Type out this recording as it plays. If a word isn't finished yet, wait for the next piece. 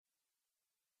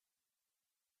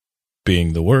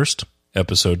Being the Worst,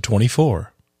 Episode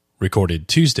 24, recorded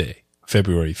Tuesday,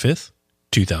 February 5th,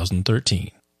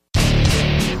 2013.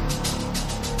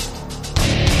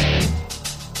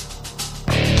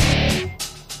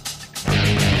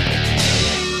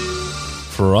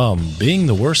 From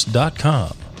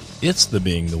beingtheworst.com, it's the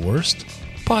Being the Worst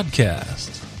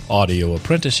podcast, audio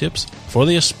apprenticeships for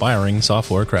the aspiring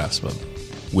software craftsman,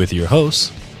 with your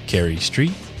hosts, Carrie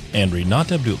Street and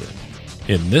Rinat Abdullah.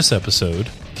 In this episode,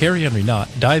 Carrie and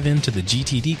Rinat dive into the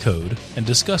GTD code and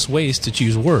discuss ways to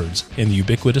choose words in the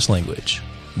ubiquitous language.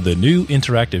 The new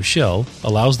interactive shell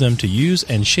allows them to use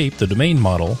and shape the domain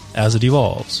model as it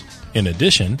evolves. In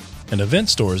addition, an event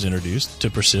store is introduced to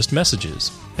persist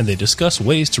messages, and they discuss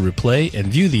ways to replay and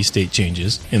view these state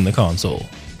changes in the console.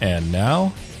 And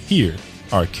now, here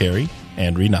are Carrie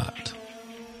and Rinat.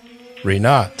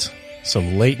 Rinat,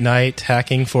 some late night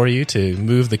hacking for you to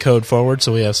move the code forward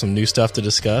so we have some new stuff to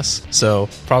discuss. So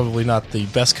probably not the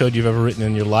best code you've ever written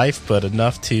in your life, but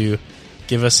enough to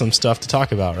give us some stuff to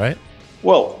talk about, right?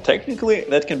 Well, technically,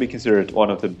 that can be considered one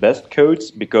of the best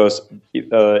codes because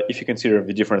if you consider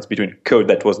the difference between code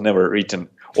that was never written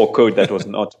or code that was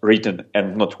not written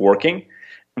and not working,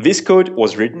 this code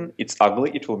was written, it's ugly,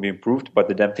 it will be improved, but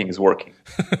the damn thing is working.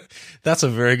 That's a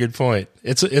very good point.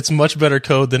 It's much better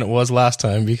code than it was last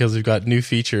time because we've got new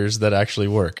features that actually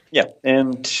work. Yeah,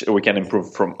 and we can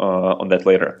improve from on that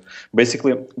later.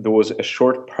 Basically, there was a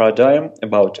short paradigm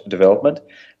about development,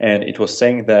 and it was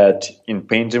saying that in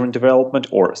pain-driven development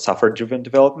or suffer-driven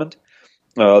development,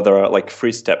 there are like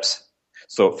 3 steps.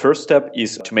 So first step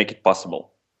is to make it possible.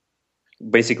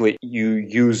 Basically, you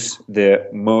use the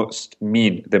most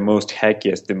mean, the most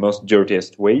hackiest, the most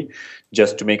dirtiest way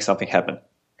just to make something happen.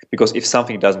 Because if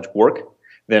something doesn't work,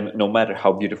 then no matter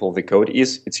how beautiful the code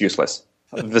is, it's useless.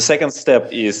 The second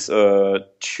step is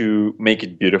to make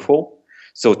it beautiful.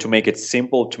 So to make it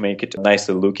simple, to make it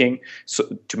nicely looking, so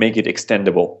to make it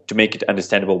extendable, to make it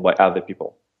understandable by other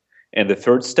people. And the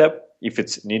third step, if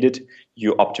it's needed,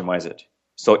 you optimize it.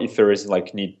 So if there is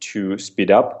like need to speed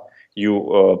up, you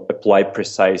apply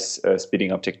precise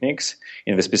speeding up techniques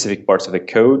in the specific parts of the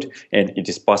code, and it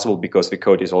is possible because the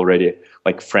code is already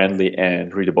like friendly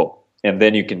and readable. And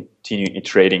then you continue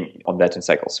iterating on that in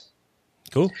cycles.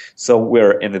 Cool. So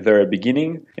we're in the very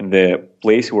beginning, in the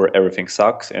place where everything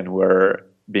sucks and we're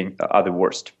being the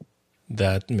worst.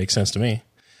 That makes sense to me.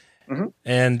 Mm-hmm.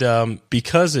 And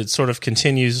because it sort of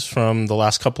continues from the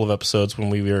last couple of episodes when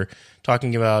we were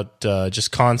talking about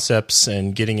just concepts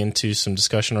and getting into some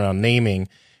discussion around naming,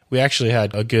 we actually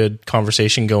had a good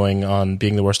conversation going on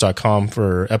beingtheworst.com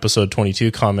for episode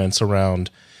 22 comments around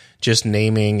just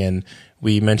naming. And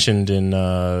we mentioned in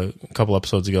a couple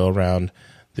episodes ago around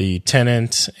the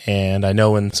tenant. And I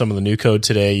know in some of the new code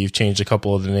today, you've changed a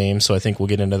couple of the names. So I think we'll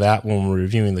get into that when we're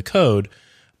reviewing the code.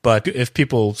 But if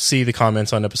people see the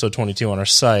comments on episode 22 on our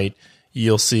site,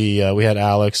 you'll see we had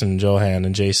Alex and Johan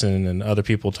and Jason and other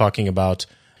people talking about,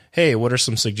 hey, what are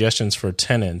some suggestions for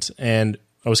tenant? And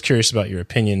I was curious about your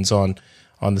opinions on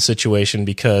the situation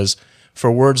because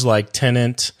for words like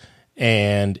tenant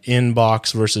and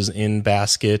inbox versus in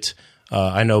basket,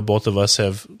 I know both of us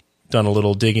have done a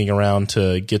little digging around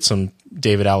to get some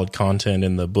David Allen content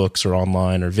in the books or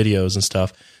online or videos and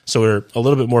stuff. So we're a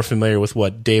little bit more familiar with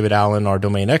what David Allen, our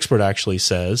domain expert, actually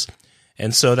says.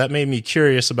 And so that made me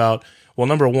curious about, well,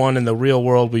 number one, in the real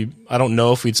world, I don't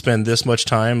know if we'd spend this much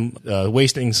time,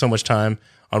 wasting so much time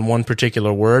on one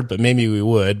particular word, but maybe we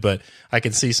would. But I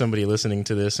can see somebody listening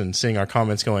to this and seeing our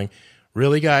comments going,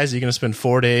 really, guys, you're going to spend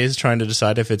 4 days trying to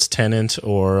decide if it's tenant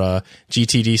or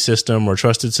GTD system or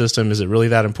trusted system? Is it really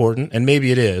that important? And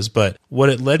maybe it is. But what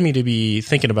it led me to be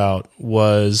thinking about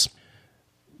was,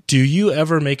 do you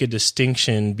ever make a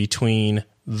distinction between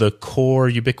the core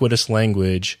ubiquitous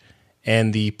language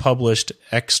and the published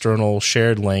external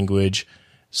shared language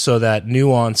so that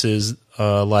nuances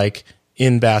like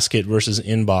in-basket versus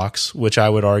inbox, which I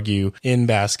would argue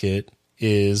in-basket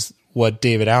is what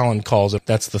David Allen calls it.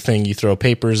 That's the thing you throw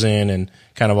papers in and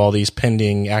kind of all these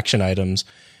pending action items.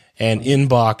 And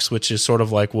inbox, which is sort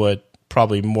of like what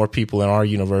probably more people in our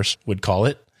universe would call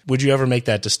it. Would you ever make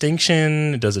that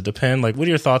distinction? Does it depend? Like, what are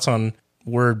your thoughts on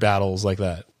word battles like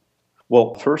that?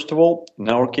 Well, first of all, in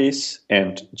our case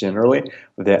and generally,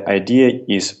 the idea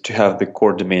is to have the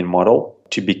core domain model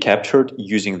to be captured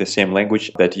using the same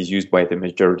language that is used by the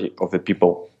majority of the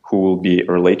people who will be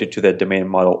related to that domain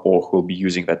model or who will be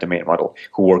using that domain model,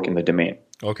 who work in the domain.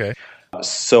 Okay.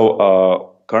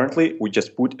 So currently, we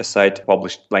just put aside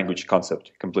published language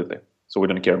concept completely. So we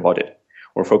don't care about it.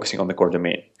 We're focusing on the core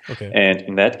domain. Okay. And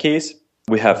in that case,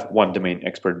 we have one domain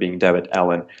expert being David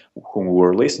Allen, whom we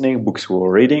were listening, books we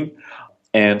were reading.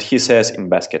 And he says in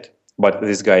basket. but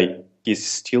this guy is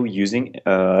still using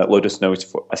Lotus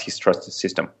Notes as his trusted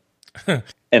system.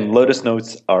 And Lotus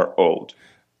Notes are old.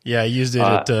 Yeah, I used it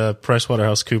at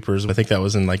PricewaterhouseCoopers. I think that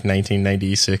was in like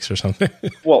 1996 or something.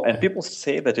 Well, and people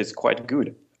say that it's quite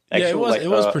good. Actually, it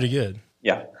was pretty good.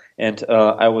 Yeah, and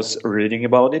I was reading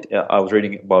about it. I was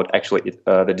reading about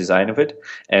the design of it,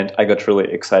 and I got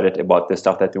really excited about the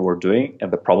stuff that they were doing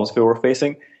and the problems we were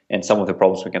facing and some of the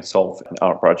problems we can solve in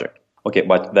our project. Okay,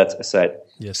 but that's aside.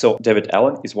 Yes. So David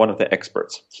Allen is one of the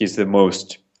experts. He's the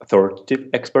most authoritative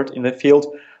expert in the field,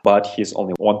 but he's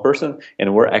only one person,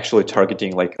 and we're actually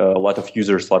targeting like a lot of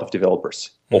users, a lot of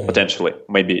developers, or potentially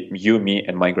maybe you, me,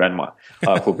 and my grandma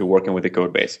who'll be working with the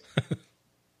code base.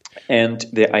 And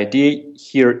the idea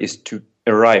here is to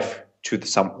arrive to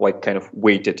some like kind of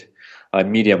weighted,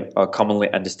 medium,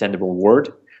 commonly understandable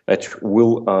word that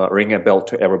will ring a bell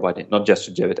to everybody, not just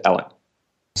to David Allen.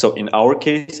 So in our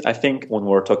case, I think when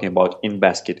we're talking about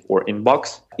in-basket or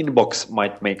inbox, inbox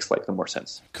might make slightly more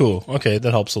sense. Cool. Okay,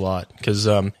 that helps a lot because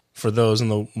for those in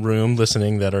the room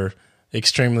listening that are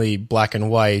extremely black and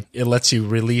white, it lets you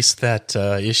release that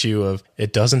issue of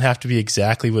it doesn't have to be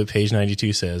exactly what page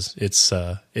 92 says. It's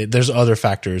there's other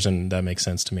factors, and that makes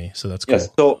sense to me. So that's cool. Yes.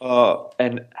 So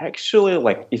and actually,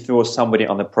 like if there was somebody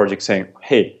on the project saying,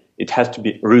 "Hey, it has to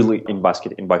be really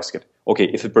in-basket." Okay,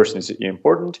 if the person is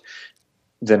important,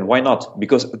 then why not?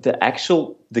 Because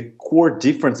the core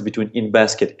difference between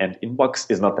in-basket and inbox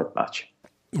is not that much.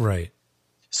 Right.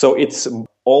 So it's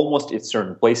almost, in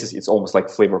certain places, it's almost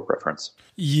like flavor preference.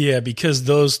 Yeah, because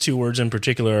those two words in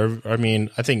particular, I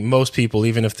think most people,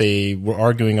 even if they were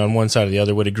arguing on one side or the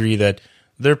other, would agree that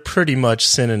they're pretty much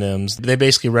synonyms. They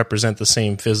basically represent the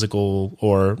same physical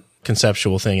or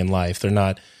conceptual thing in life. They're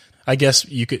not... I guess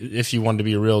you could, if you wanted to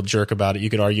be a real jerk about it, you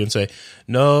could argue and say,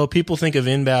 no, people think of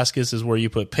in-baskets as where you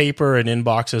put paper, and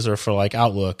inboxes are for like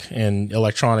Outlook and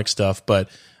electronic stuff. But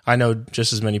I know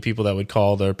just as many people that would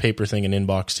call their paper thing an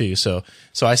inbox too. So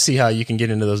I see how you can get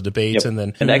into those debates. Yep.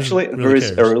 And actually, there is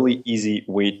a really easy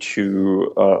way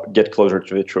to get closer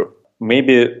to the truth.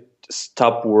 Maybe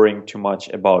stop worrying too much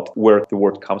about where the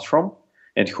word comes from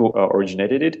and who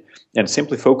originated it, and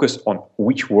simply focus on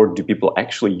which word do people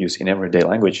actually use in everyday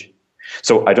language.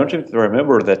 So I don't even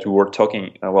remember that we were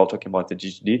talking, while talking about the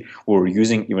GTD, we were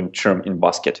using even term in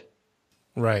basket.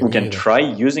 Right. We can try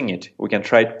using it. We can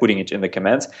try putting it in the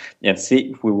commands and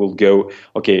see if we will go,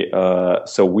 okay,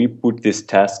 so we put this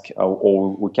task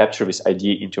or we capture this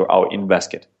ID into our in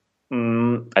basket.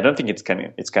 I don't think it's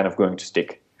kind of going to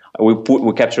stick.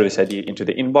 We capture this ID into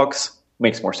the inbox,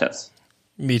 makes more sense.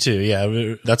 Me too,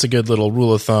 yeah. That's a good little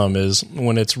rule of thumb is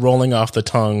when it's rolling off the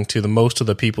tongue to the most of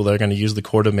the people that are going to use the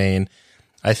core domain,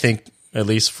 I think, at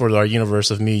least for our universe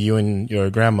of me, you, and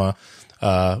your grandma,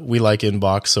 we like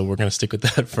inbox, so we're going to stick with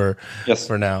that for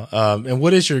now. And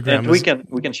what is your grandma's... And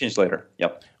we can change later,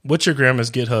 yep. What's your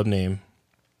grandma's GitHub name?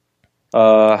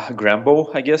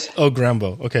 Grambo, I guess. Oh,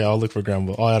 Grambo. Okay, I'll look for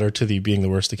Grambo. I'll add her to the being the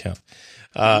worst account.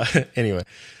 Anyway,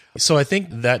 so I think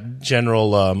that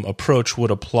general approach would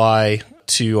apply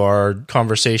to our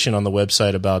conversation on the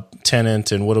website about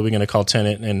tenant and what are we going to call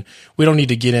tenant. And we don't need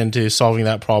to get into solving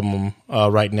that problem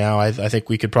right now. I think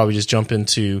we could probably just jump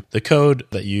into the code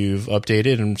that you've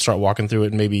updated and start walking through it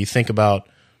and maybe think about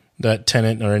that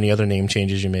tenant or any other name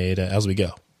changes you made as we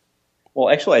go. Well,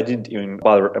 actually, I didn't even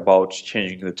bother about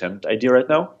changing the tenant ID right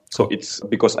now. So it's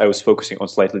because I was focusing on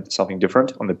slightly something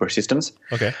different on the persistence.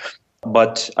 Okay.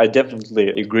 But I definitely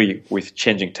agree with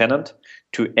changing tenant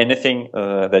to anything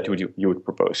that you would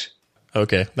propose.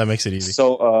 Okay, that makes it easy.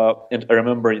 So, and I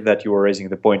remember that you were raising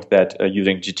the point that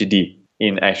using GTD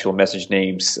in actual message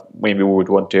names, maybe we would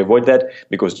want to avoid that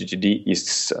because GTD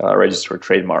is a registered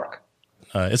trademark.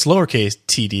 It's lowercase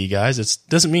TD, guys. It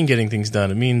doesn't mean getting things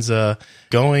done. It means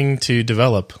going to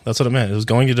develop. That's what it meant. It was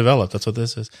going to develop. That's what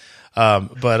this is.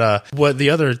 But what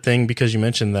the other thing, because you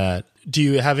mentioned that, do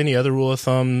you have any other rule of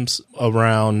thumbs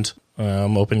around,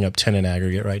 I'm opening up tenant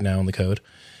aggregate right now in the code.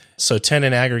 So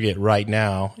tenant aggregate right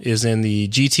now is in the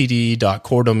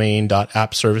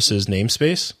gtd.coredomain.appservices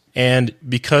namespace. And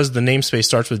because the namespace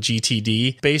starts with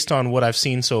GTD, based on what I've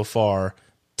seen so far,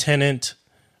 tenant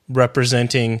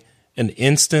representing an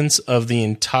instance of the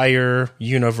entire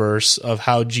universe of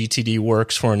how GTD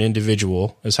works for an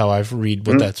individual is how I've read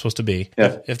what that's supposed to be.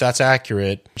 Yeah. If that's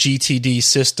accurate, GTD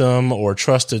system or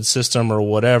trusted system or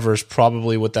whatever is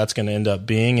probably what that's going to end up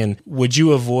being. And would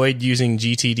you avoid using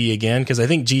GTD again? Because I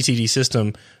think GTD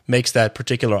system makes that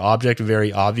particular object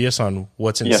very obvious on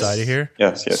what's inside of here.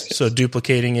 Yes. So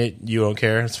duplicating it, you don't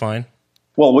care. It's fine.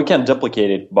 Well, we can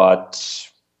duplicate it, but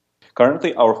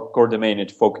currently, our core domain,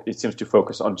 it seems to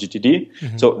focus on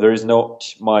GTD, so there is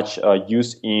not much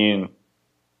use in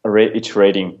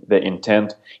iterating the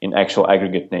intent in actual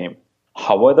aggregate name.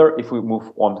 However, if we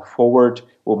move on forward,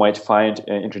 we might find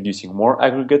introducing more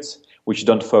aggregates which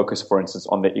don't focus, for instance,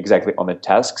 exactly on the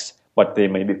tasks, but they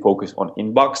maybe focus on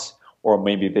inbox, or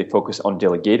maybe they focus on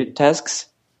delegated tasks.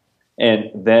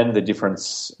 And then the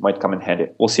difference might come in handy.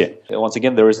 We'll see. Once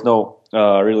again, there is no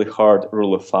really hard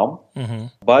rule of thumb.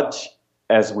 But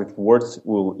as with words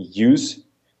we'll use,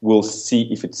 we'll see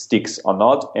if it sticks or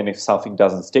not. And if something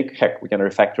doesn't stick, heck, we can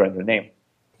refactor in the name.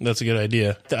 That's a good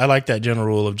idea. I like that general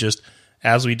rule of just,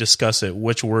 as we discuss it,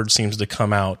 which word seems to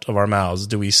come out of our mouths.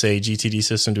 Do we say GTD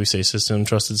system? Do we say system,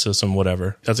 trusted system,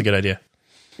 whatever? That's a good idea.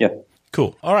 Yeah.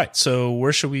 Cool. All right. So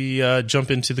where should we jump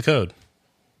into the code?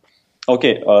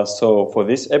 Okay. So for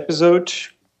this episode,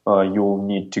 you'll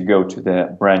need to go to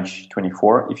the branch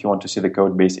 24 if you want to see the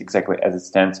code base exactly as it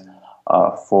stands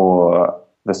for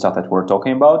the stuff that we're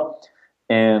talking about.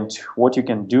 And what you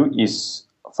can do is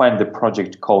find the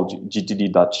project called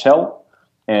gtd.shell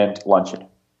and launch it.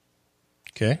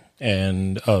 Okay.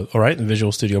 And all right, the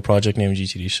Visual Studio project name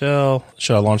GTD Shell.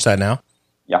 Should I launch that now?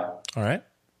 Yeah. All right.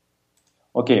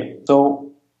 Okay.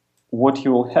 So what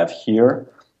you will have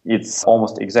here, it's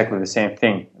almost exactly the same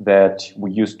thing that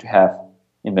we used to have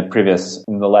in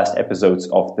the last episodes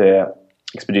of the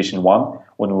Expedition 1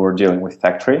 when we were dealing with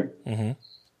factory.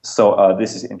 So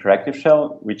this is interactive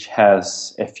shell, which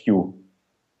has a few,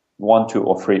 1, 2,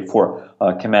 or 3,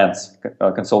 4 commands,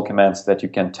 console commands that you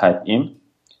can type in.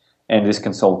 And these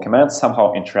console commands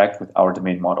somehow interact with our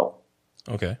domain model.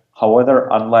 Okay. However,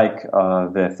 unlike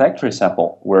the factory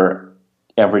sample, where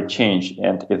every change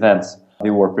and events,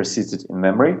 they were persisted in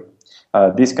memory,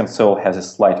 this console has a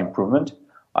slight improvement.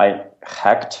 I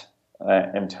hacked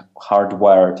and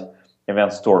hardwired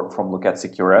event store from Lookat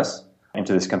SecureS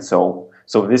into this console.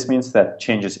 So this means that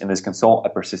changes in this console are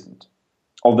persistent.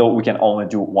 Although we can only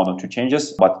do 1 or 2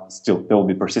 changes, but still they will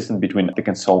be persistent between the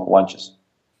console launches.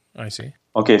 I see.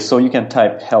 Okay, so you can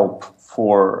type help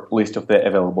for list of the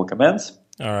available commands.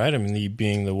 All right, I'm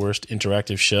being the worst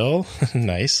interactive shell.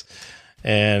 Nice.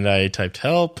 And I typed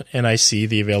help, and I see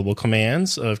the available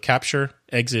commands of capture,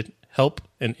 exit, help,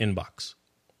 and inbox.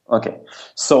 Okay,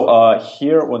 so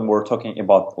here when we're talking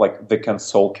about like the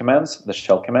console commands, the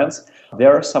shell commands, they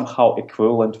are somehow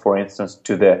equivalent, for instance,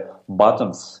 to the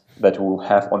buttons that we'll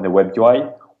have on the web UI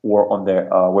or on the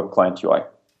web client UI.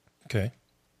 Okay.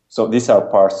 So these are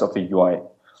parts of the UI.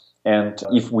 And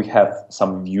if we have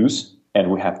some views, and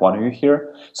we have one view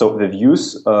here, so the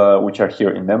views which are here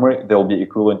in memory, they'll be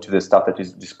equivalent to the stuff that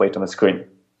is displayed on the screen.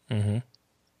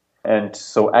 And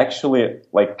so actually,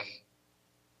 like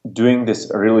doing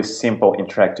this really simple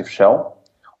interactive shell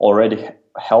already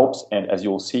helps, and as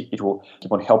you will see, it will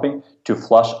keep on helping to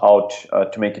flush out,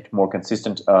 to make it more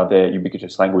consistent, the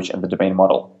ubiquitous language and the domain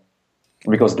model.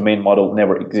 Because domain model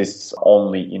never exists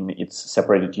only in its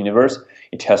separated universe.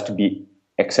 It has to be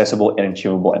accessible and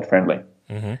achievable and friendly.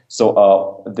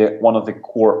 So one of the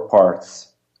core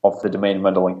parts of the domain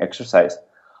modeling exercise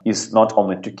is not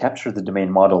only to capture the domain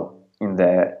model in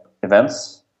the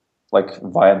events, like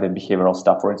via the behavioral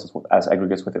stuff, for instance, as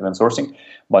aggregates with event sourcing,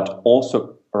 but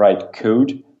also write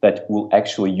code that will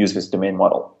actually use this domain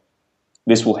model.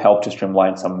 This will help to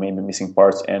streamline some maybe missing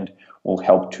parts and will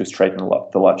help to straighten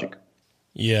the logic.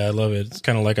 Yeah, I love it. It's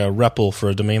kind of like a REPL for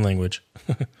a domain language.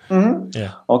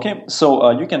 Yeah. Okay, so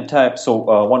you can type.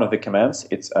 So one of the commands,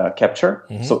 it's capture.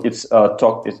 So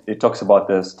it talks about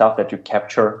the stuff that you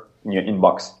capture in your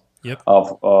inbox. Yep.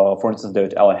 For instance,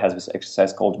 David Allen has this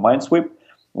exercise called Minesweep,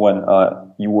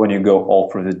 when you go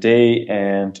all through the day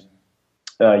and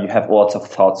you have lots of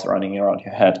thoughts running around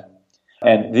your head,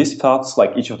 and these thoughts,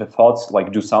 like each of the thoughts,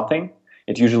 like do something.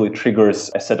 It usually triggers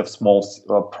a set of small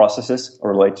processes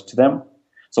related to them.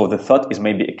 So the thought is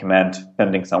maybe a command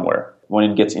pending somewhere. When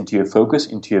it gets into your focus,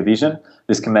 into your vision,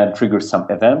 this command triggers some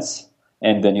events,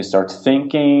 and then you start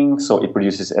thinking, so it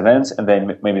produces events, and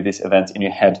then maybe these events in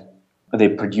your head, they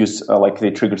produce,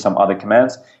 they trigger some other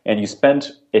commands, and you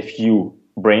spend a few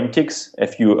brain ticks, a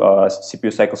few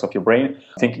CPU cycles of your brain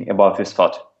thinking about this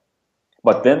thought.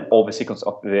 But then all the sequence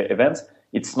of the events,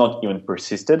 it's not even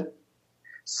persisted.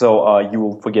 So you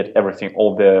will forget everything,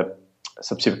 all the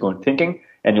subsequent thinking,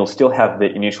 and you'll still have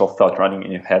the initial thought running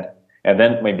in your head. And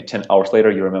then maybe 10 hours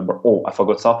later, you remember, oh, I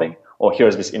forgot something. Or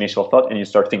here's this initial thought, and you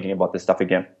start thinking about this stuff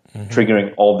again,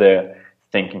 triggering all the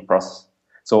thinking process.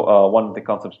 So one of the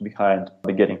concepts behind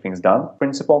the getting things done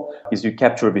principle is you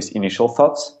capture these initial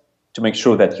thoughts to make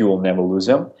sure that you will never lose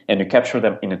them, and you capture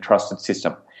them in a trusted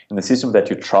system, in a system that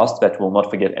you trust that will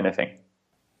not forget anything.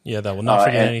 Yeah, that will not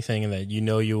forget anything, and that you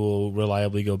know you will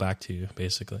reliably go back to,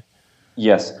 basically.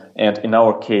 Yes, and in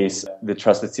our case, the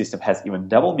trusted system has even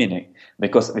double meaning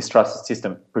because this trusted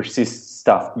system persists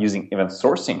stuff using event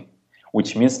sourcing,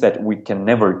 which means that we can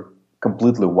never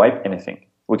completely wipe anything.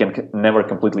 We can never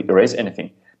completely erase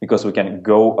anything because we can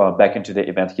go back into the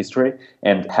event history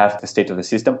and have the state of the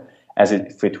system as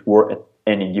if it were at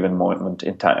any given moment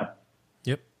in time.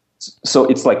 Yep. So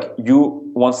it's like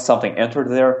once something entered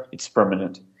there, it's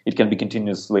permanent. It can be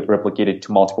continuously replicated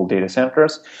to multiple data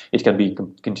centers. It can be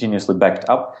continuously backed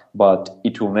up, but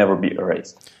it will never be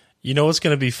erased. You know what's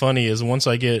going to be funny is once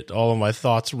I get all of my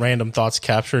random thoughts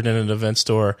captured in an event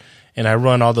store, and I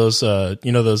run all those,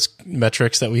 those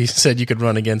metrics that we said you could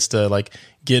run against, like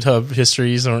GitHub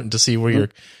histories to see where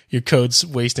your code's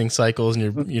wasting cycles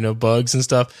and your bugs and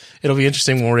stuff. It'll be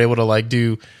interesting when we're able to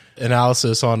do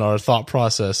analysis on our thought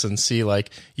process and see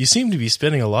you seem to be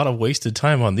spending a lot of wasted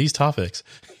time on these topics.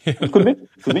 It could be.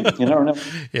 You never know.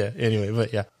 Yeah. Anyway,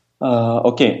 but yeah.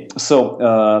 Okay,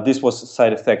 so this was a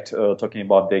side effect talking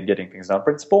about the getting things done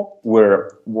principle,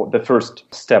 where the first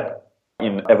step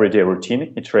in everyday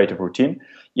routine, iterative routine,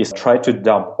 is try to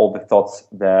dump all the thoughts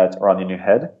that run in your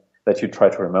head, that you try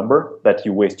to remember, that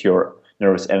you waste your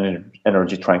nervous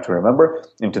energy trying to remember,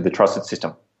 into the trusted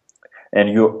system. And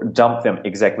you dump them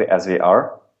exactly as they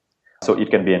are. So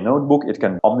it can be a notebook, it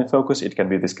can be OmniFocus, it can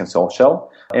be this console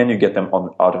shell, and you get them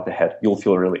out of the head. You'll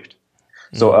feel relieved.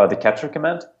 So the capture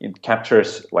command, it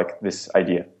captures this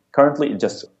idea. Currently,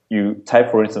 you type,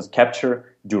 for instance,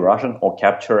 capture, do Russian, or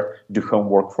capture, do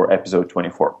homework for episode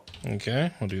 24.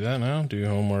 Okay, I'll do that now. Do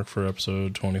homework for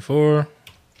episode 24.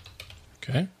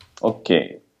 Okay.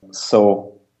 Okay,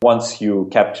 so once you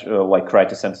capture,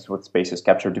 write a sentence with spaces,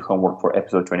 capture, do homework for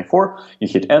episode 24, you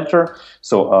hit enter.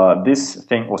 So this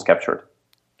thing was captured.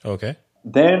 Okay.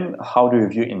 Then how do you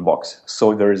view inbox?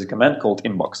 So there is a command called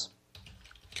inbox.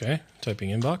 Okay, typing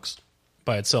inbox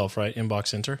by itself, right?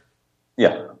 Inbox enter?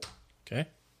 Yeah. Okay.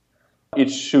 It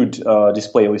should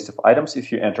display a list of items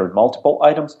if you entered multiple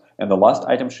items, and the last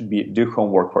item should be do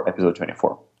homework for episode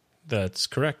 24. That's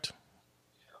correct.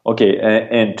 Okay,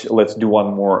 and let's do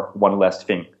one last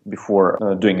thing before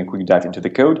doing a quick dive into the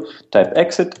code. Type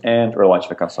exit and relaunch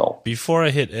the console. Before I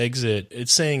hit exit,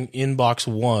 it's saying inbox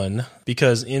 1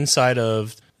 because inside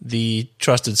of the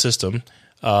trusted system,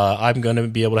 I'm going to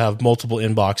be able to have multiple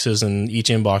inboxes, and each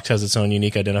inbox has its own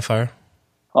unique identifier?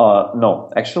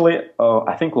 No, actually,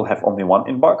 I think we'll have only one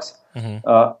inbox.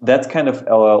 Mm-hmm. That's kind of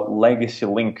a legacy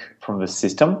link from the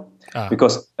system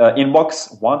because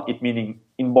inbox 1, it meaning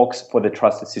inbox for the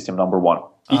trusted system number 1.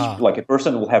 A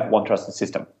person will have one trusted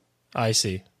system. I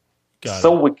see. Got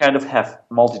so it. We kind of have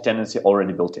multi-tenancy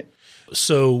already built in.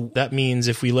 So that means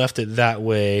if we left it that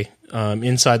way,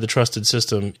 inside the trusted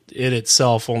system, it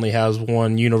itself only has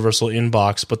one universal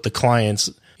inbox, but the clients,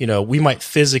 we might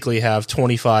physically have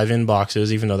 25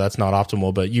 inboxes, even though that's not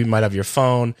optimal, but you might have your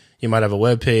phone, you might have a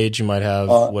web page, you might have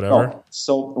whatever. No.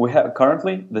 So we have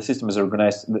currently the system is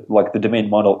organized, the domain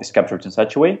model is captured in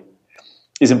such a way,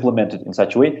 is implemented in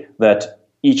such a way that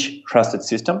each trusted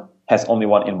system has only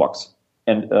one inbox.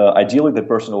 And ideally, the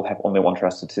person will have only one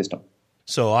trusted system.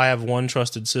 So I have one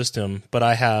trusted system, but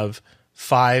I have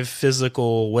 5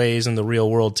 physical ways in the real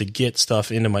world to get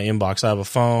stuff into my inbox. I have a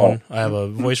phone, I have a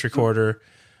voice recorder,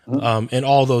 and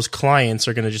all those clients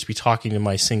are going to just be talking to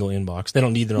my single inbox. They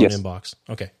don't need their own inbox.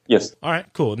 Okay. Yes. All right,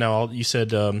 cool. Now you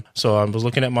said, so I was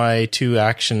looking at my 2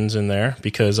 actions in there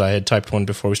because I had typed one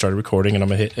before we started recording, and I'm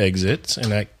going to hit exit,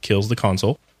 and that kills the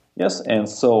console. Yes, and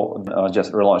so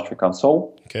just relaunch the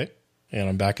console. Okay. And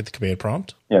I'm back at the command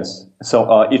prompt. Yes.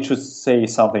 So it should say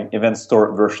something, event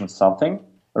store version something,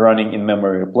 running in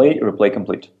memory replay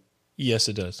complete. Yes,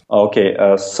 it does. Okay,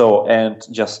 and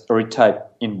just retype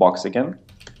inbox again.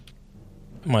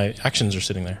 My actions are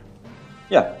sitting there.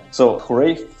 Yeah, so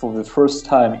hooray, for the first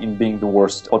time in being the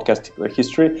worst podcast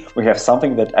history, we have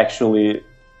something that actually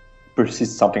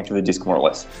persists something to the disk more or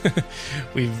less.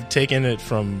 We've taken it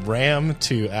from RAM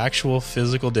to actual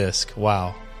physical disk.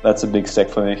 Wow. That's a big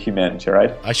step for humanity,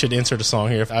 right? I should insert a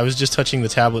song here. I was just touching the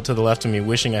tablet to the left of me,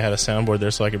 wishing I had a soundboard there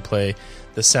so I could play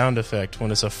the sound effect when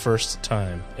it's a first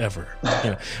time ever.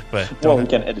 But well, we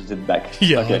can edit it back.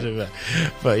 Yeah, okay. Edit it back.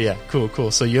 But yeah, cool.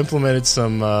 So you implemented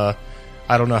some, I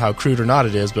don't know how crude or not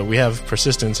it is, but we have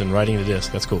persistence in writing to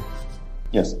disk. That's cool.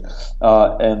 Yes.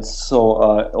 And so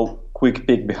a quick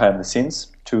peek behind the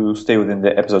scenes to stay within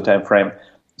the episode time frame.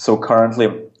 So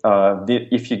currently,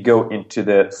 if you go into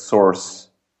the source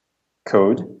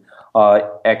code,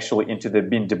 actually into the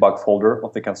bin debug folder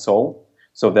of the console.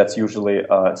 So that's usually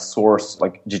a source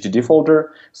like GTD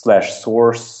folder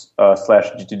 /source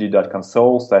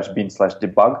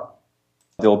 /gtd.console/bin/debug.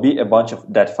 There'll be a bunch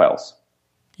of dat files.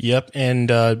 Yep, and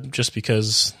just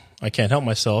because I can't help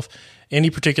myself. Any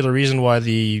particular reason why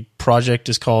the project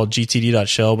is called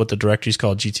gtd.shell, but the directory is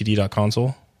called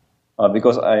gtd.console?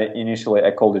 Because initially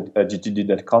I called it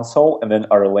gtd.console, and then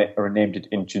I renamed it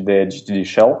into the gtd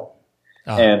shell.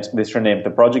 And this renamed the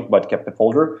project, but kept the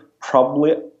folder.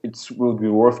 Probably it will be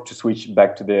worth to switch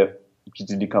back to the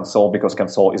gtd console, because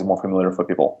console is more familiar for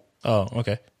people. Oh,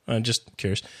 okay. I'm just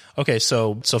curious. Okay,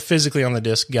 so physically on the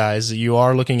disk, guys, you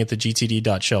are looking at the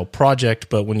gtd.shell project,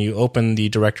 but when you open the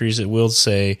directories, it will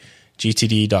say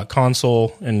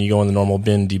gtd.console, and you go in the normal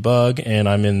bin debug, and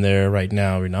I'm in there right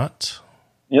now, or not?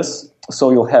 Yes.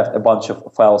 So you'll have a bunch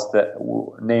of files that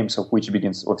names of which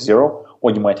begins with 0,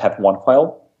 or you might have one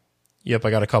file. Yep,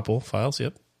 I got a couple files,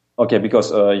 yep. Okay,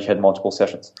 because you had multiple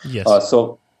sessions. Yes.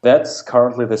 So that's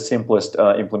currently the simplest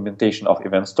implementation of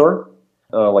Event Store,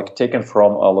 taken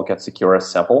from look at CQRS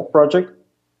sample project.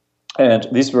 And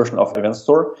this version of Event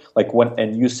Store, like when a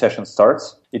new session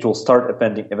starts, it will start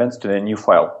appending events to the new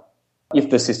file. If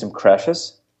the system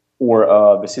crashes or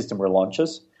the system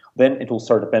relaunches, then it will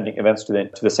start appending events to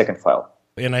the second file.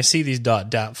 And I see these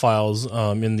 .dat files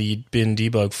in the bin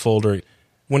debug folder.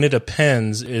 When it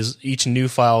appends, is each new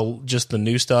file just the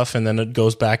new stuff, and then it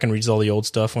goes back and reads all the old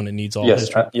stuff when it needs all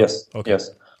history? Yes. Okay. Yes.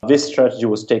 This strategy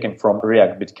was taken from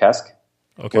React Bitcask,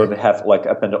 where they have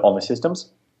append-only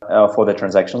systems for the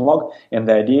transaction log. And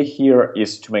the idea here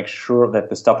is to make sure that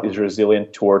the stuff is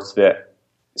resilient towards the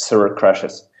server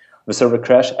crashes. The server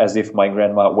crashed as if my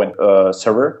grandma went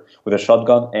server with a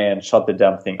shotgun and shot the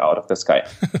damn thing out of the sky.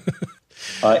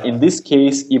 In this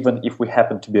case, even if we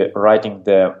happen to be writing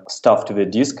the stuff to the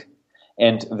disk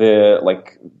and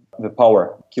the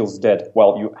power kills dead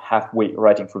while you halfway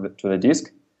writing to the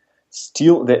disk,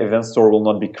 still the event store will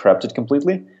not be corrupted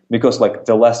completely, because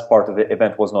the last part of the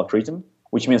event was not written,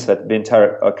 which means that the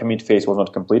entire commit phase was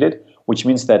not completed, which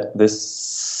means that the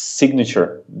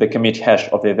signature, the commit hash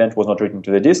of the event was not written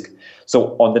to the disk.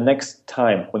 So on the next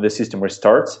time when the system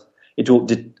restarts, it will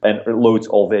and loads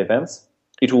all the events,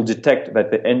 it will detect that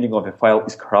the ending of the file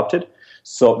is corrupted,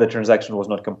 so the transaction was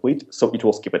not complete, so it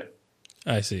will skip it.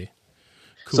 I see.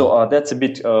 Cool. So that's a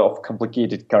bit of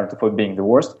complicated currently for being the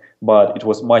worst, but it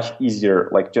was much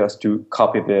easier just to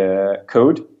copy the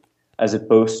code as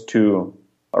opposed to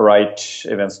write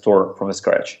event store from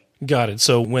scratch. Got it.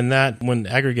 So when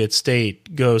aggregate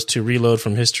state goes to reload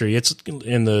from history, it's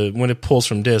when it pulls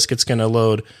from disk, it's going to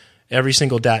load every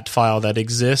single DAT file that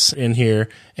exists in here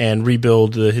and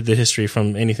rebuild the history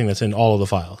from anything that's in all of the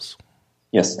files.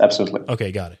 Yes, absolutely.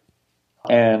 Okay, got it.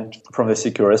 And from the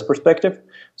CQRS perspective,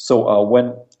 so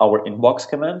when our inbox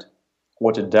command,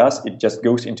 what it does, it just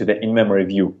goes into the in-memory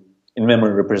view,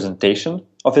 in-memory representation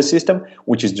of the system,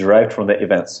 which is derived from the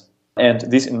events. And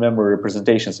these in-memory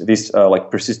representations, these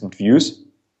persistent views,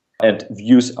 and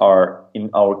views are, in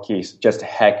our case, just a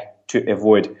hack to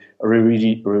avoid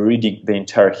rereading the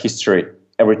entire history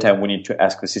every time we need to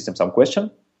ask the system some question.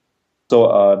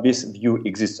 So this view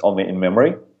exists only in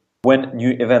memory. When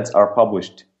new events are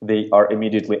published, they are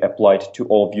immediately applied to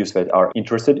all views that are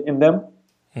interested in them.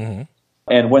 Mm-hmm.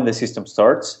 And when the system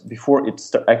starts, before it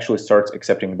actually starts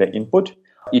accepting the input,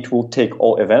 it will take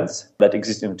all events that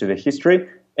exist into the history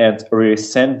and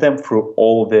resend them through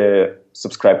all the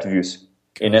subscribed views.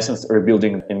 In essence,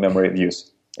 rebuilding in-memory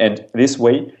views. And this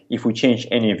way, if we change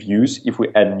any views, if we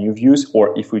add new views,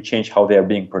 or if we change how they are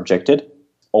being projected,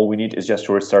 all we need is just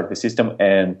to restart the system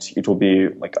and it will be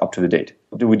up to the date.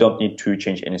 We don't need to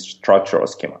change any structure or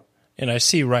schema. And I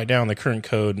see right now in the current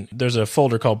code, there's a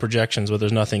folder called projections, but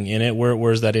there's nothing in it.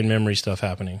 Where's that in-memory stuff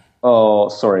happening? Oh,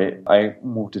 sorry. I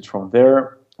moved it from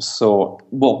there. So,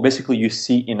 basically you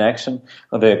see in action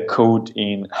the code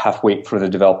in halfway through the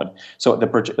development. So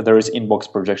there is inbox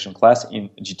projection class in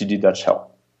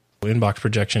gtd.shell. Inbox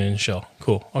projection in shell.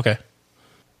 Cool. Okay.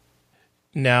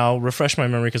 Now, refresh my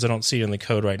memory because I don't see it in the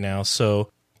code right now. So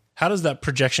how does that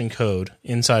projection code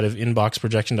inside of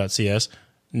inboxprojection.cs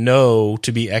know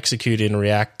to be executed and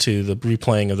react to the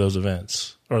replaying of those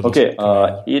events?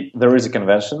 There is a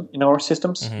convention in our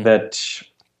systems that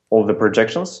all the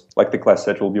projections, like the class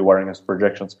that will be wiring as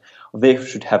projections, they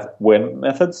should have when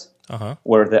methods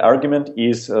where the argument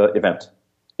is event.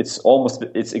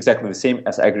 It's exactly the same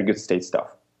as aggregate state stuff.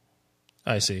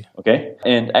 I see. Okay.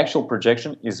 And actual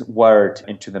projection is wired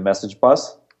into the message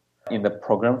bus in the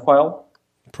program file.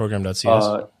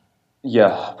 Program.cs?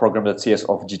 Program.cs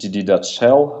of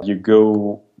gtd.shell. You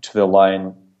go to the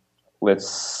line, let's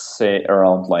say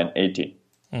around line 80.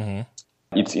 Mm-hmm.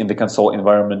 It's in the console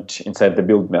environment inside the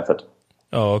build method.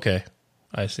 Oh, okay.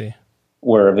 I see.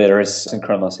 Where there is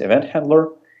synchronous event handler,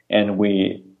 and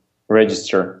we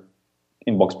register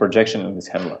inbox projection in this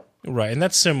handler. Right, and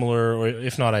that's similar, or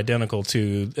if not identical,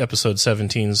 to episode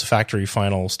 17's factory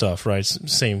final stuff, right?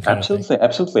 Same kind of thing.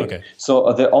 Absolutely. Okay.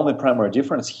 So the only primary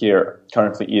difference here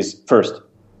currently is, first,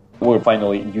 we're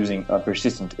finally using a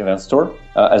persistent event store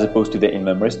as opposed to the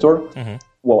in-memory store. Mm-hmm.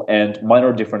 Well, and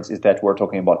minor difference is that we're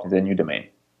talking about the new domain.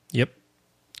 Yep,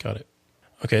 got it.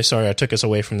 Okay, sorry, I took us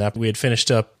away from that. We had finished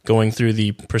up going through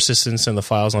the persistence and the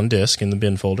files on disk in the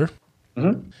bin folder.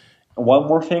 Mm-hmm. One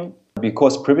more thing.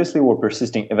 Because previously we were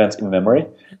persisting events in memory,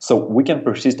 so we can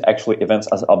persist actually events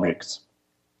as objects.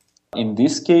 In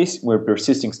this case, we're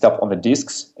persisting stuff on the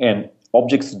disks, and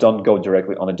objects don't go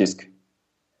directly on a disk,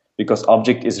 because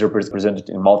object is represented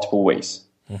in multiple ways.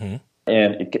 Mm-hmm.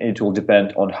 And it will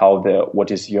depend on what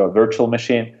is your virtual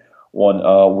machine,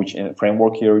 on which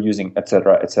framework you're using,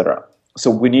 etc., etc.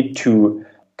 So we need to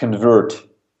convert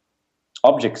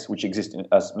objects which exist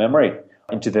as memory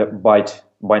into the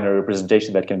binary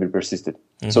representation that can be persisted.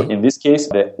 Mm-hmm. So in this case,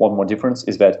 the one more difference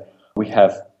is that we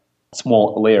have a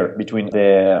small layer between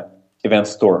the event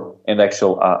store and the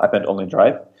actual append-only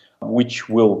drive, which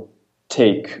will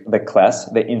take the class,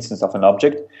 the instance of an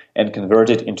object, and convert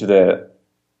it into the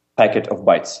packet of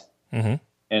bytes. Mm-hmm.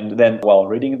 And then while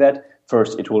reading that,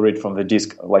 first it will read from the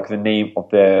disk like the name of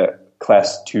the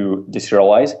class to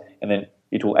deserialize, and then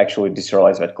it will actually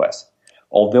deserialize that class.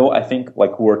 Although I think we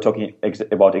were talking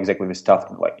about exactly this stuff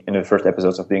in the first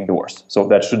episodes of Being the Worst. So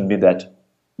that shouldn't be that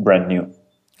brand new.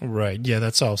 Right. Yeah,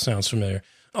 that all sounds familiar.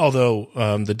 Although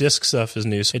the disk stuff is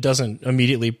new, so it doesn't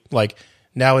immediately,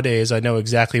 nowadays I know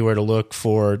exactly where to look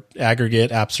for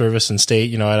aggregate, app service, and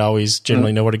state. I'd always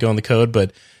generally know where to go in the code,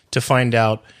 but to find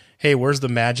out, hey, where's the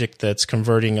magic that's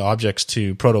converting objects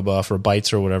to protobuf or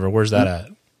bytes or whatever, where's that at?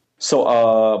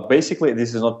 So basically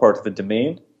this is not part of the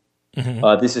domain.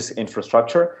 Mm-hmm. This is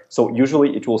infrastructure. So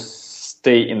usually it will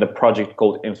stay in the project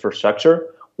called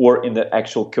infrastructure or in the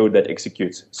actual code that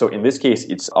executes. So in this case,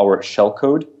 it's our shell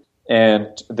code. And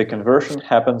the conversion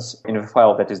happens in a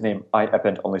file that is named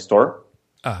iappend-only-store.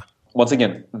 Once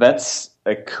again, that's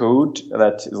a code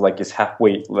that is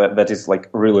halfway, that is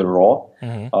really raw,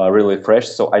 mm-hmm. Really fresh.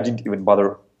 So I didn't even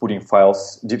bother putting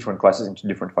different classes into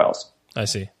different files. I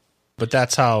see. But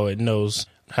that's how it knows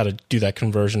how to do that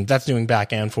conversion. That's doing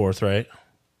back and forth, right?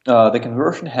 The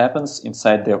conversion happens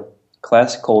inside the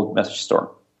class called message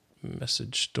store.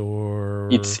 Message store.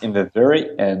 It's in the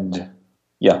very end.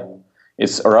 Yeah.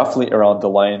 It's roughly around the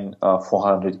line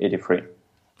 483.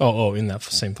 Oh, in that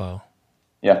same file.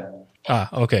 Yeah.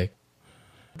 Okay.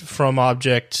 From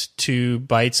object to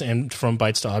bytes and from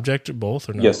bytes to object, both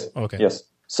or no? Yes. Okay. Yes.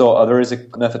 So there is a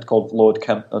method called load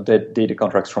data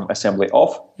contracts from assembly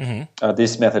off. Mm-hmm.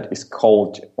 This method is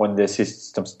called when the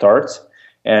system starts,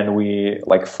 and we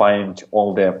find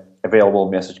all the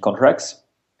available message contracts.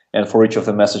 And for each of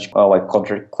the message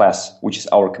contract class, which is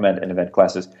our command and event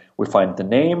classes, we find the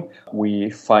name, we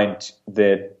find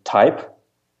the type,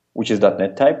 which is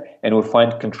 .NET type, and we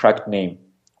find contract name,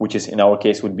 which is in our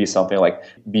case would be something like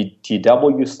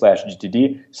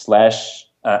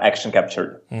btw/gtd/action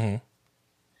captured. Mm-hmm.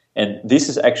 And this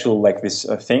is actually this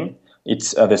thing.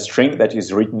 It's the string that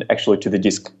is written actually to the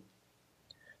disk.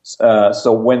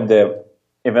 So when the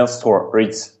event store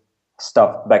reads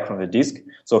stuff back from the disk,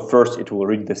 so first it will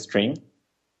read the string,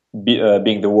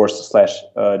 being the worst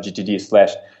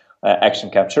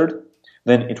 /gtd/action captured.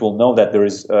 Then it will know that there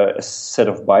is a set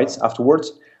of bytes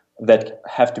afterwards that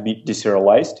have to be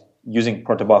deserialized using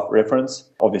protobuf reference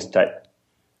of this type.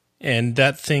 And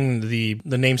that thing, the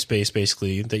namespace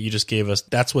basically that you just gave us,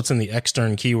 that's what's in the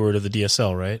extern keyword of the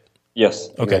DSL, right? Yes,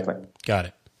 okay. Exactly. Got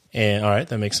it. And all right,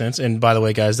 that makes sense. And by the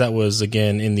way, guys, that was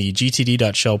again in the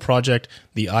gtd.shell project,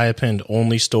 the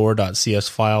iappend-only-store.cs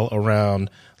file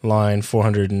around line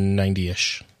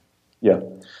 490-ish. Yeah.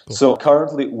 Cool. So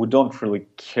currently we don't really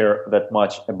care that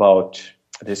much about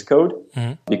this code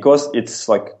because it's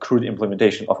crude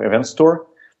implementation of event store.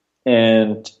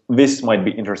 And this might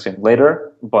be interesting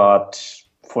later, but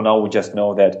for now we just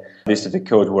know that this is the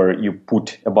code where you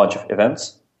put a bunch of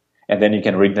events and then you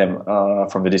can read them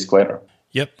from the disk later.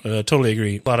 Yep, totally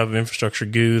agree. A lot of infrastructure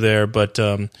goo there, but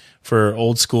for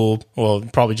old school, well,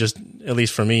 probably just, at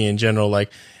least for me in general,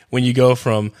 when you go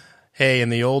from, hey, in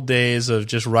the old days of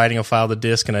just writing a file to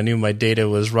disk and I knew my data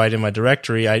was right in my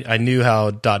directory, I knew how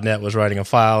 .NET was writing a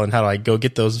file and how do I go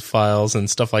get those files and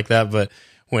stuff like that, but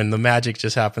when the magic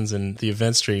just happens in the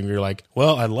event stream, you're like,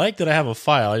 well, I like that I have a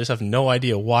file. I just have no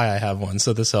idea why I have one,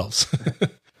 so this helps.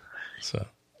 So,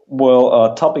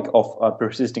 well, topic of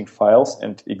persisting files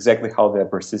and exactly how they're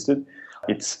persisted,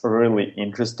 it's really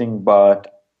interesting,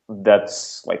 but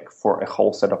that's for a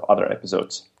whole set of other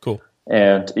episodes. Cool.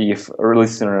 And if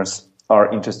listeners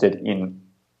are interested in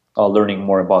learning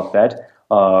more about that,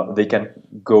 they can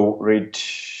go read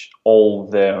all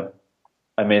the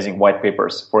amazing white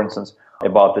papers, for instance,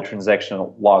 about the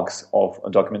transactional logs of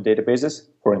document databases,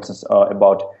 for instance,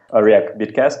 about React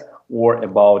Bitcast, or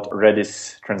about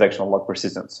Redis transactional log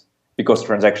persistence. Because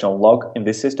transactional log in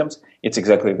these systems, it's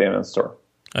exactly the event store.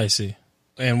 I see.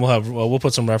 And we'll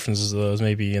put some references to those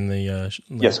maybe in the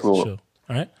yes, we will. show.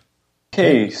 All right.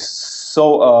 Okay,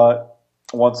 so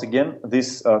once again,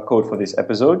 this code for this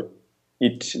episode,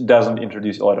 it doesn't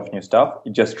introduce a lot of new stuff.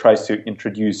 It just tries to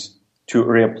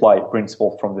reapply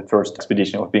principle from the first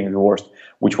expedition of being the worst,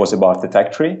 which was about the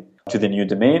factory, to the new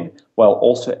domain, while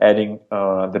also adding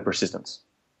the persistence.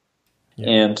 Yeah.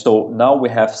 And so now we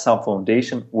have some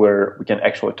foundation where we can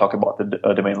actually talk about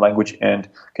the domain language and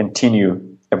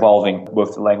continue evolving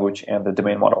both the language and the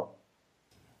domain model.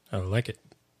 I like it.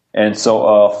 And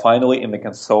so finally in the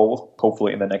console,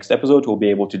 hopefully in the next episode, we'll be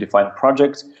able to define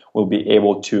projects. We'll be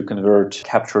able to convert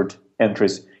captured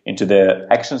entries into the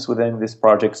actions within these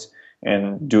projects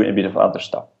and do a bit of other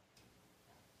stuff.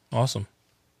 Awesome.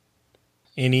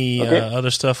 Any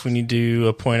other stuff we need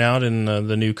to point out in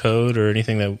the new code or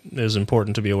anything that is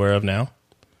important to be aware of now?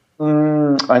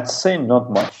 I'd say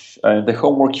not much. The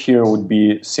homework here would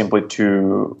be simply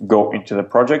to go into the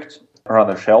project, run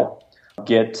a shell,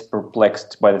 get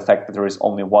perplexed by the fact that there is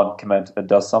only one command that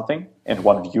does something and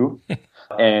one view,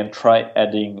 and try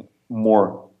adding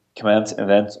more commands,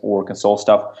 events, or console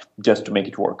stuff just to make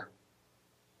it work.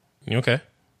 Okay.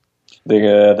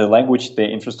 The language, the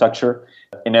infrastructure,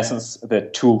 in essence, the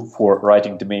tool for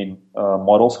writing domain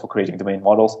models, for creating domain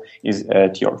models, is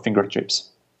at your fingertips.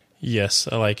 Yes,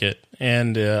 I like it.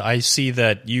 And I see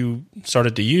that you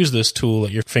started to use this tool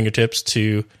at your fingertips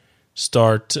to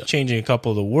start changing a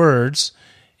couple of the words.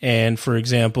 And for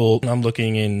example, I'm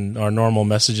looking in our normal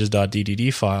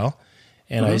messages.ddd file,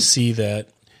 and I see that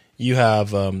you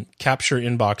have capture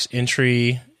inbox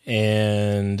entry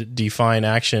and define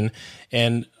action.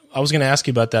 And I was going to ask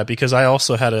you about that because I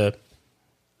also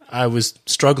I was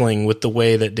struggling with the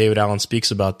way that David Allen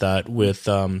speaks about that with,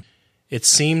 it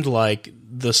seemed like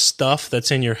the stuff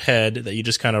that's in your head that you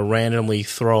just kind of randomly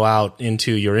throw out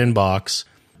into your inbox.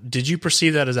 Did you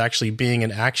perceive that as actually being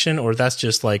an action, or that's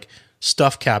just like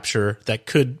stuff capture that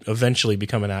could eventually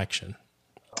become an action?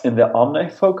 In the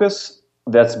OmniFocus,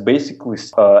 that's basically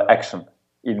action.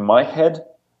 In my head,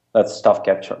 that's stuff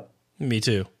capture. Me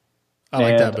too. I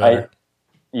like that better.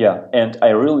 And I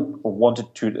really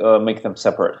wanted to make them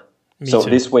separate. Me too.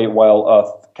 This way,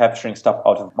 while capturing stuff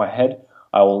out of my head,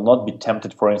 I will not be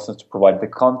tempted, for instance, to provide the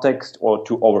context or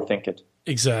to overthink it.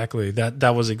 Exactly.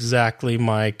 That was exactly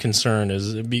my concern,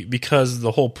 is because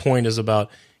the whole point is about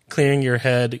clearing your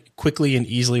head quickly and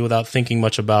easily without thinking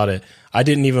much about it. I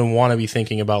didn't even want to be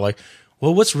thinking about like,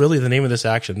 well, what's really the name of this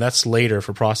action? That's later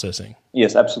for processing.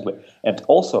 Yes, absolutely. And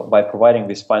also, by providing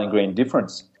this fine-grained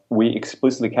difference, we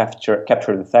explicitly capture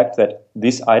the fact that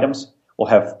these items will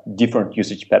have different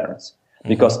usage patterns.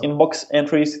 Because inbox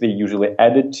entries, they usually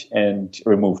added and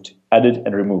removed.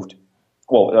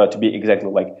 Well, to be exactly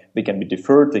like, they can be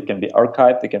deferred, they can be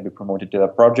archived, they can be promoted to the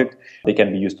project, they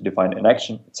can be used to define an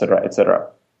action, etc., etc.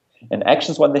 And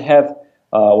actions, when they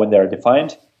are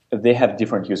defined, they have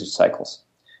different usage cycles.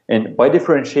 And by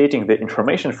differentiating the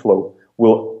information flow,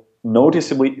 will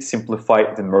noticeably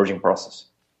simplify the merging process.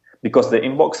 Because the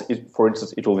inbox, for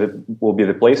instance, it will be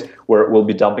the place where we'll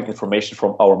be dumping information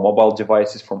from our mobile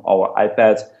devices, from our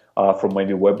iPads, from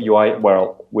maybe web UI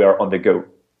while we are on the go.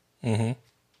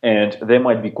 And there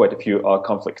might be quite a few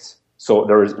conflicts. So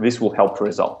this will help to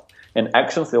resolve. And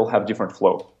actions, they'll have different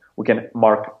flow. We can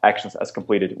mark actions as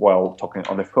completed while talking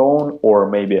on the phone, or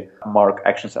maybe mark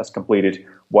actions as completed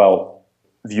while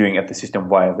viewing at the system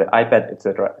via the iPad,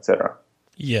 etc., etc.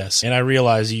 Yes, and I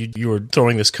realize you were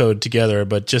throwing this code together,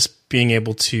 but just being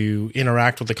able to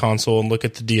interact with the console and look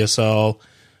at the DSL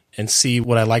and see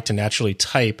what I like to naturally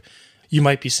type, you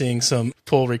might be seeing some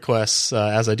pull requests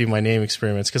as I do my name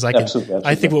experiments, because Absolutely.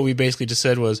 I think what we basically just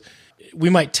said was we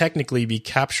might technically be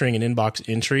capturing an inbox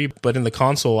entry, but in the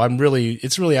console,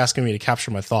 it's really asking me to capture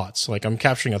my thoughts. Like I'm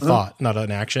capturing a thought, not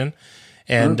an action.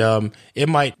 And it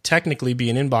might technically be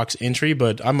an inbox entry,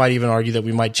 but I might even argue that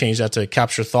we might change that to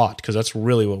capture thought, because that's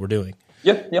really what we're doing.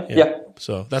 Yeah.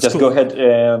 So that's just cool. Go ahead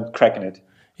and cracking it.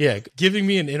 Yeah, giving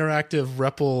me an interactive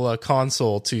REPL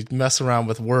console to mess around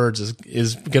with words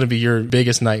is going to be your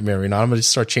biggest nightmare. I'm going to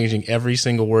start changing every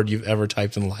single word you've ever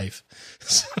typed in life.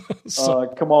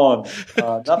 Come on.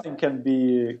 Nothing can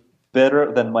be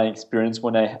better than my experience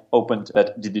when I opened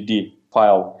that DDD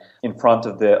file in front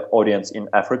of the audience in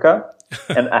Africa,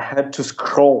 and I had to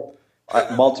scroll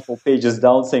multiple pages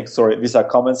down saying, sorry, these are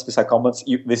comments. This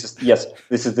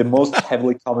is the most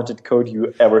heavily commented code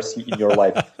you ever see in your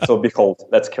life. So behold,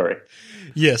 that's Kerry.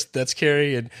 Yes, that's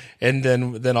Kerry, and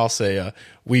then I'll say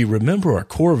we remember our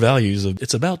core values of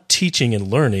it's about teaching and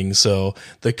learning. So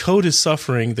the code is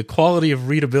suffering, the quality of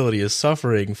readability is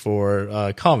suffering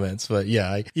for comments. But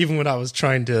yeah, even when I was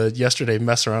trying to yesterday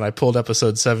mess around, I pulled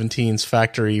episode 17's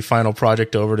factory final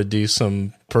project over to do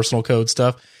some personal code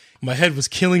stuff. My head was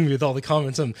killing me with all the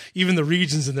comments and even the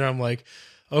regions in there. I'm like,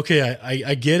 okay,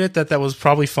 I get it that was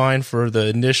probably fine for the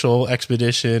initial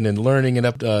expedition and learning and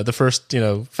up the first,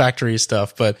 factory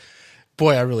stuff. But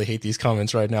boy, I really hate these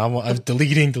comments right now. I'm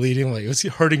deleting. Like, it was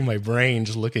hurting my brain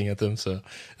just looking at them. So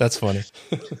that's funny.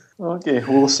 Okay,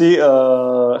 we'll see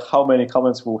how many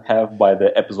comments we'll have by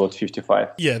the episode 55.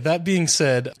 Yeah, that being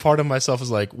said, part of myself is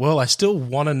like, well, I still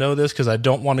want to know this because I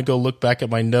don't want to go look back at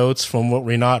my notes from what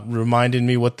Rinat reminded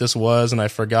me what this was, and I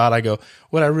forgot. I go,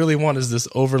 what I really want is this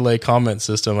overlay comment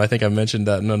system. I think I mentioned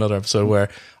that in another episode where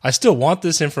I still want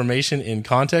this information in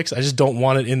context. I just don't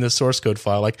want it in the source code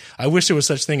file. Like, I wish there was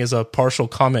such thing as a partial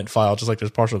comment file, just like there's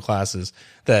partial classes.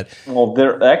 Well,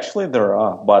 there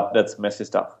are, but that's messy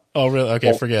stuff. Oh, really?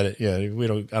 Okay, forget it. Yeah,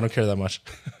 I don't care that much.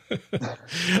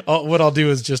 What I'll do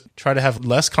is just try to have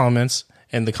less comments,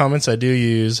 and the comments I do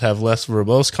use have less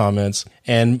verbose comments.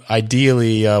 And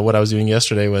ideally, what I was doing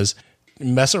yesterday was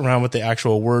mess around with the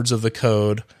actual words of the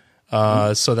code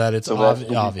so that it's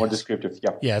obvious. More descriptive, yeah.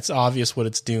 Yeah, it's obvious what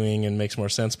it's doing and makes more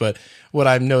sense. But what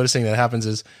I'm noticing that happens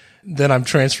is then I'm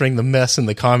transferring the mess in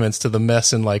the comments to the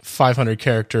mess in like 500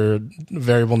 character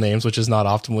variable names, which is not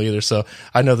optimal either. So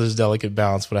I know there's a delicate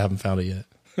balance, but I haven't found it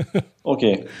yet.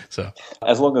 Okay. So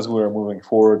as long as we're moving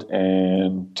forward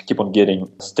and keep on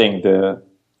staying the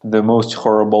most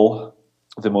horrible,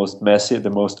 the most messy,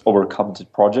 the most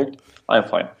overcommitted project, I'm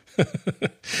fine.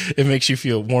 It makes you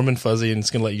feel warm and fuzzy, and it's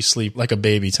going to let you sleep like a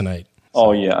baby tonight.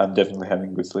 Oh, yeah, I'm definitely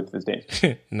having good sleep these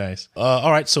days. Nice.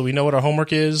 All right, so we know what our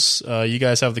homework is. You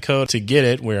guys have the code to get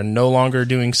it. We're no longer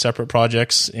doing separate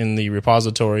projects in the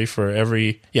repository for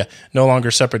no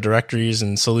longer separate directories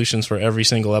and solutions for every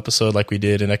single episode like we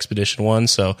did in Expedition 1.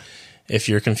 So if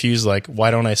you're confused, like,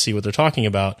 why don't I see what they're talking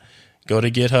about, go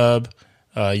to GitHub.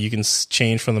 You can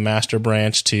change from the master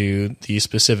branch to the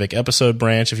specific episode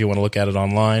branch if you want to look at it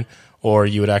online, or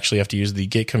you would actually have to use the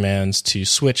git commands to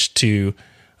switch to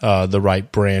the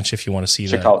right branch if you want to see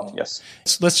Check that. out, yes.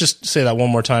 Let's just say that one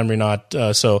more time,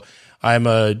 Rinat. So I'm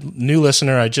a new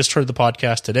listener. I just heard the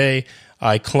podcast today.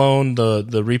 I cloned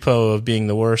the repo of Being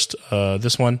the Worst,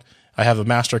 this one. I have a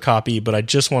master copy, but I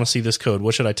just want to see this code.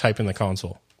 What should I type in the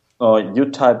console?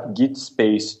 You type git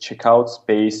space checkout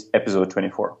space episode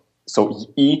 24. So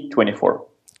E24.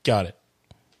 Got it.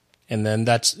 And then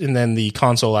the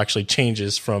console actually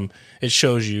changes from, it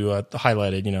shows you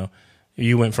highlighted,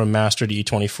 you went from master to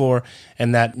E24,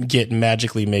 and that git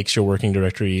magically makes your working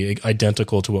directory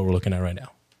identical to what we're looking at right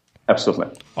now. Absolutely.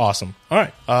 Awesome. All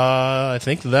right. I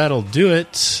think that'll do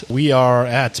it. We are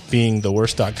at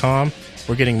beingtheworst.com.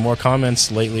 We're getting more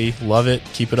comments lately. Love it.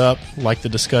 Keep it up. Like the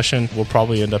discussion. We'll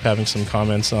probably end up having some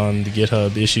comments on the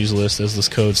GitHub issues list as this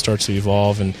code starts to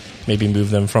evolve and maybe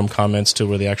move them from comments to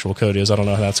where the actual code is. I don't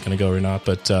know how that's going to go or not,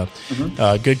 but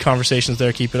good conversations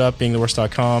there. Keep it up.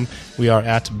 beingtheworst.com. We are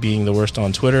at beingtheworst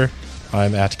on Twitter.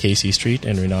 I'm at KC Street,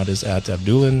 and Rinat is at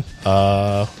Abdulin.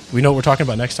 We know what we're talking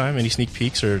about next time. Any sneak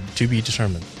peeks or to be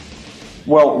determined?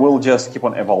 Well, we'll just keep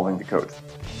on evolving the code.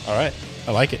 All right.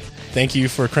 I like it. Thank you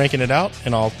for cranking it out,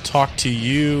 and I'll talk to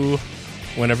you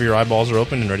whenever your eyeballs are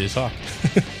open and ready to talk.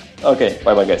 Okay.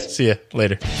 Bye-bye, guys. See ya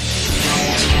later.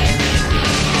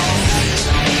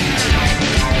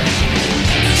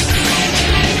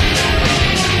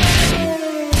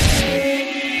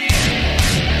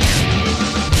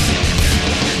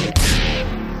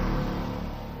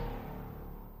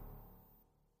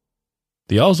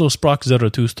 The Also Sprach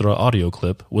Zarathustra audio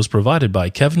clip was provided by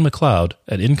Kevin MacLeod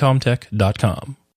at Incomtech.com.